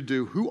calls you to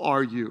do. Who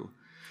are you?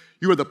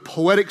 You are the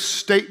poetic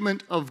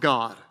statement of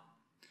God.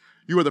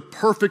 You are the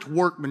perfect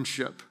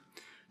workmanship.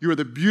 You are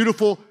the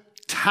beautiful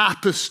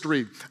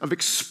tapestry of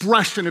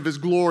expression of his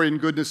glory and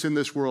goodness in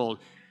this world.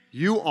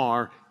 You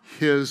are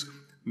his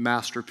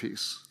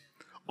masterpiece.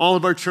 All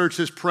of our church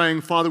is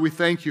praying, Father, we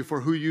thank you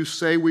for who you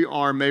say we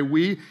are. May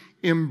we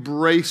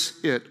embrace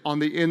it on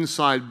the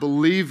inside,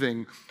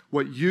 believing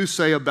what you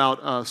say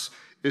about us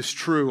is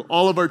true.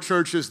 All of our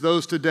churches,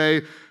 those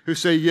today who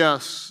say,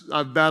 yes,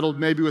 I've battled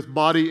maybe with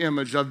body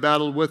image, I've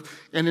battled with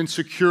an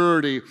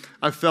insecurity,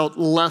 I felt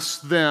less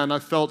than, I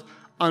felt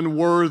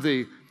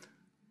unworthy.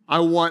 I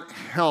want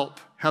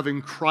help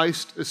having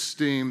Christ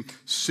esteem,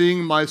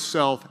 seeing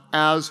myself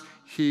as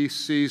he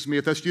sees me.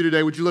 If that's you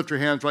today, would you lift your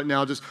hands right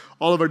now, just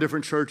all of our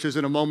different churches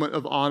in a moment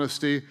of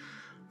honesty.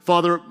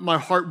 Father, my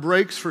heart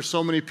breaks for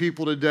so many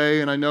people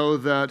today, and I know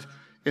that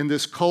in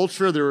this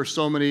culture there are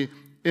so many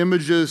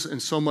images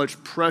and so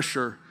much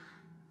pressure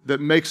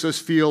that makes us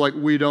feel like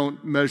we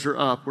don't measure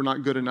up, we're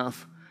not good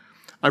enough.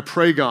 I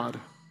pray, God,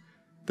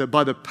 that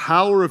by the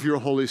power of your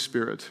Holy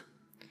Spirit,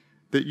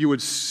 that you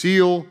would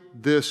seal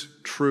this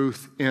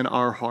truth in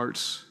our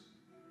hearts,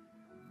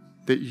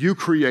 that you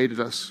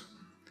created us,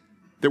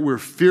 that we're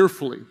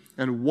fearfully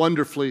and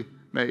wonderfully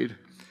made,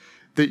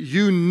 that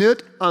you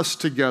knit us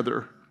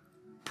together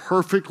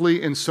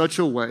perfectly in such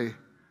a way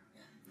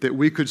that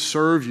we could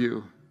serve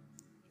you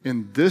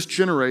in this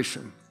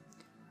generation,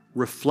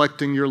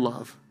 reflecting your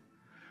love.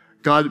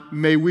 God,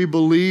 may we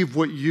believe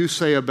what you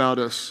say about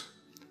us,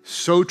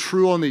 so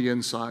true on the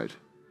inside,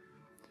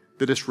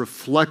 that it's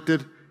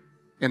reflected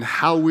in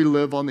how we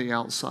live on the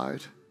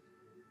outside,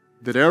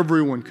 that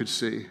everyone could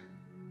see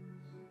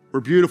we're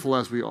beautiful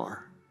as we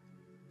are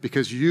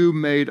because you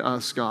made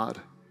us,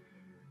 God.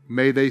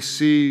 May they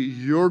see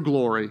your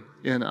glory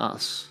in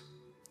us.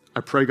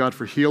 I pray, God,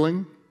 for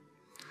healing.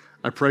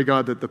 I pray,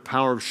 God, that the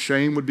power of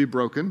shame would be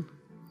broken.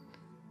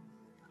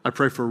 I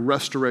pray for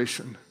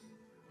restoration.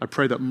 I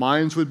pray that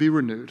minds would be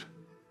renewed,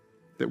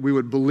 that we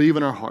would believe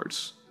in our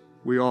hearts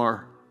we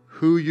are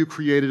who you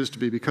created us to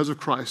be. Because of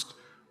Christ,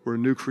 we're a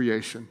new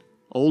creation.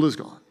 Old is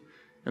gone,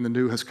 and the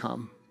new has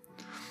come.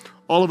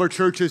 All of our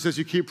churches, as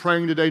you keep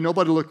praying today,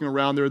 nobody looking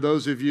around, there are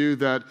those of you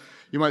that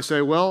you might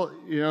say, well,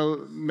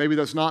 maybe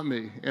that's not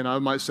me. And I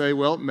might say,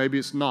 well, maybe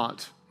it's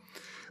not.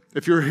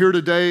 If you're here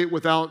today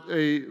without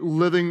a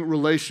living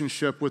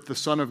relationship with the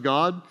Son of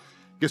God,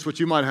 guess what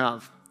you might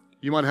have?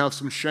 You might have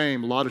some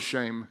shame, a lot of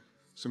shame,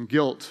 some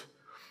guilt,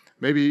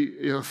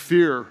 maybe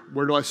fear.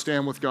 Where do I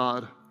stand with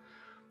God?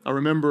 I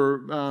remember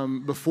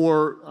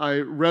before I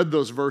read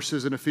those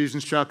verses in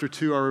Ephesians chapter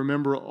 2, I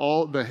remember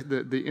all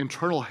the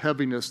internal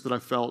heaviness that I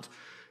felt,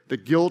 the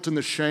guilt and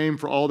the shame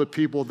for all the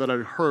people that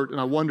I'd hurt.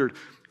 And I wondered,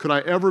 could I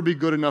ever be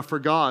good enough for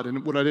God?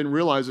 And what I didn't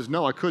realize is,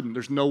 no, I couldn't.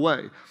 There's no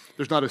way.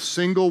 There's not a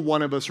single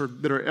one of us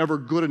that are ever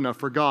good enough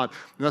for God.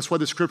 And that's why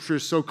the scripture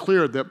is so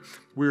clear that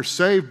we're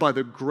saved by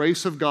the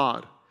grace of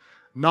God,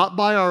 not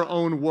by our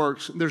own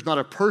works. There's not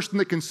a person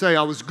that can say,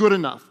 I was good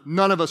enough.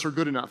 None of us are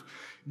good enough.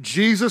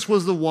 Jesus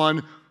was the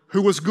one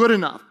who was good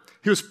enough.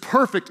 He was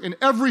perfect in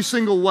every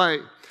single way.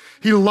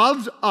 He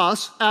loved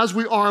us as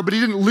we are, but he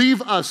didn't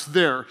leave us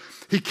there.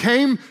 He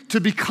came to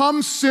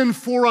become sin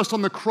for us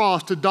on the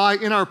cross, to die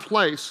in our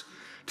place,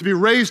 to be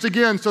raised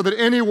again so that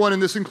anyone,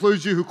 and this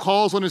includes you, who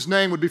calls on his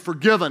name would be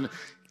forgiven,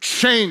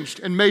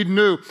 changed, and made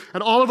new.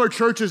 And all of our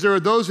churches, there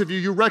are those of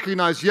you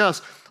recognize,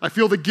 yes, I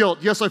feel the guilt.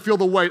 Yes, I feel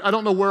the weight. I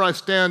don't know where I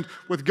stand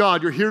with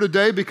God. You're here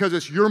today because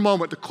it's your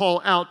moment to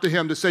call out to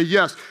him, to say,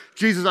 yes,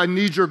 Jesus, I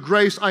need your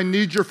grace. I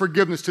need your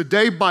forgiveness.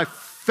 Today, by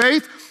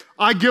faith,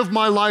 I give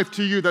my life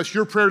to you. That's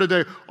your prayer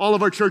today. All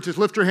of our churches,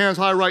 lift your hands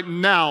high right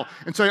now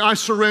and say, I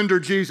surrender,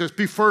 Jesus.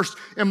 Be first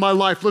in my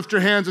life. Lift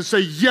your hands and say,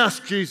 yes,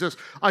 Jesus,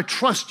 I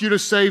trust you to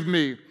save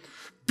me.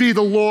 Be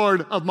the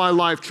Lord of my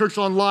life. Church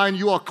Online,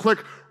 you all click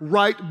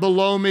right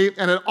below me.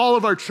 And at all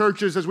of our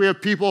churches, as we have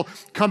people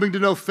coming to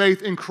know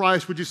faith in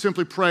Christ, would you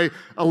simply pray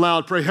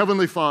aloud? Pray,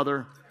 Heavenly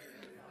Father,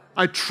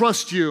 I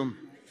trust you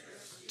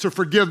to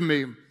forgive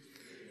me,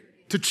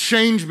 to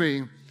change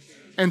me,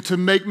 and to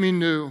make me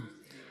new.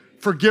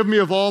 Forgive me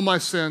of all my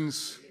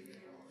sins.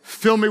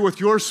 Fill me with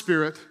your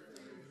Spirit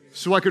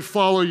so I could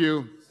follow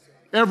you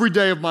every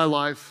day of my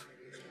life.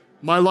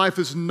 My life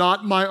is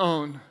not my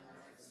own.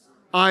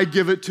 I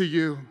give it to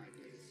you.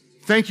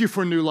 Thank you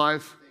for new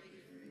life.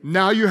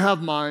 Now you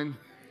have mine.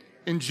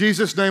 In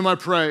Jesus' name I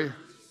pray.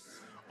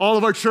 All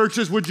of our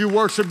churches, would you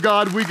worship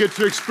God? We get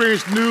to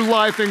experience new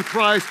life in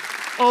Christ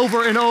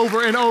over and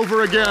over and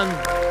over again.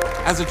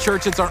 As a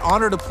church, it's our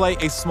honor to play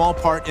a small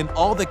part in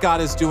all that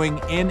God is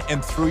doing in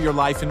and through your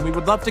life, and we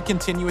would love to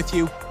continue with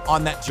you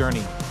on that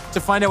journey.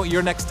 To find out what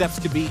your next steps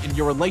could be in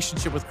your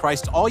relationship with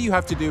Christ, all you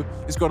have to do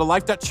is go to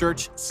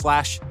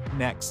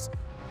life.church/next.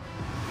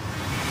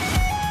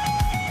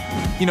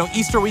 You know,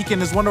 Easter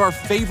weekend is one of our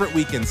favorite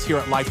weekends here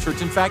at Life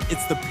Church. In fact,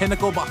 it's the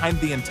pinnacle behind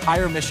the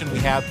entire mission we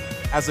have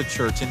as a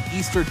church, and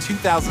Easter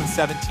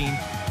 2017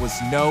 was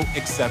no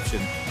exception.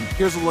 And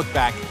here's a look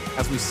back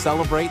as we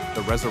celebrate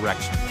the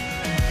resurrection.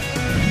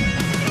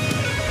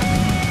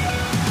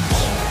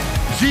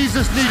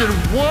 Jesus needed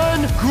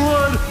one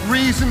good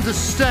reason to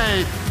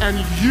stay, and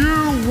you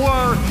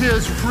were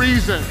his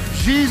reason.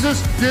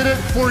 Jesus did it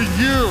for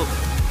you.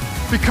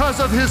 Because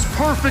of his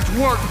perfect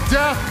work,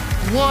 death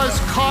was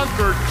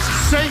conquered.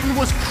 Satan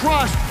was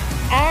crushed.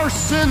 Our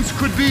sins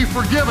could be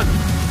forgiven.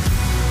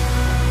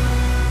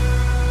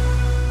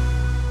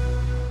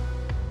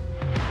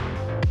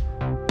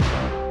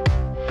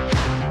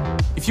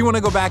 If you want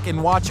to go back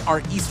and watch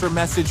our Easter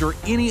message or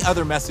any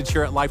other message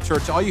here at Life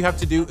Church, all you have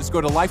to do is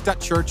go to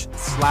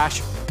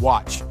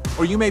life.church/watch.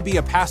 Or you may be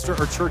a pastor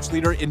or church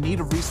leader in need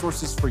of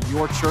resources for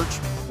your church.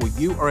 Well,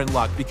 you are in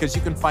luck because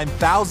you can find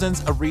thousands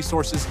of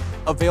resources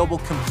available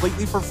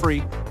completely for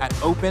free at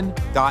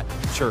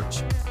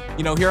open.church.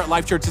 You know, here at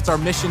Life Church, it's our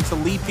mission to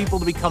lead people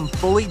to become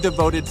fully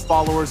devoted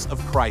followers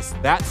of Christ.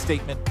 That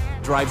statement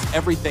drives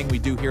everything we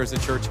do here as a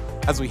church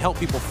as we help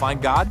people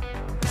find God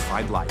and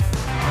find life.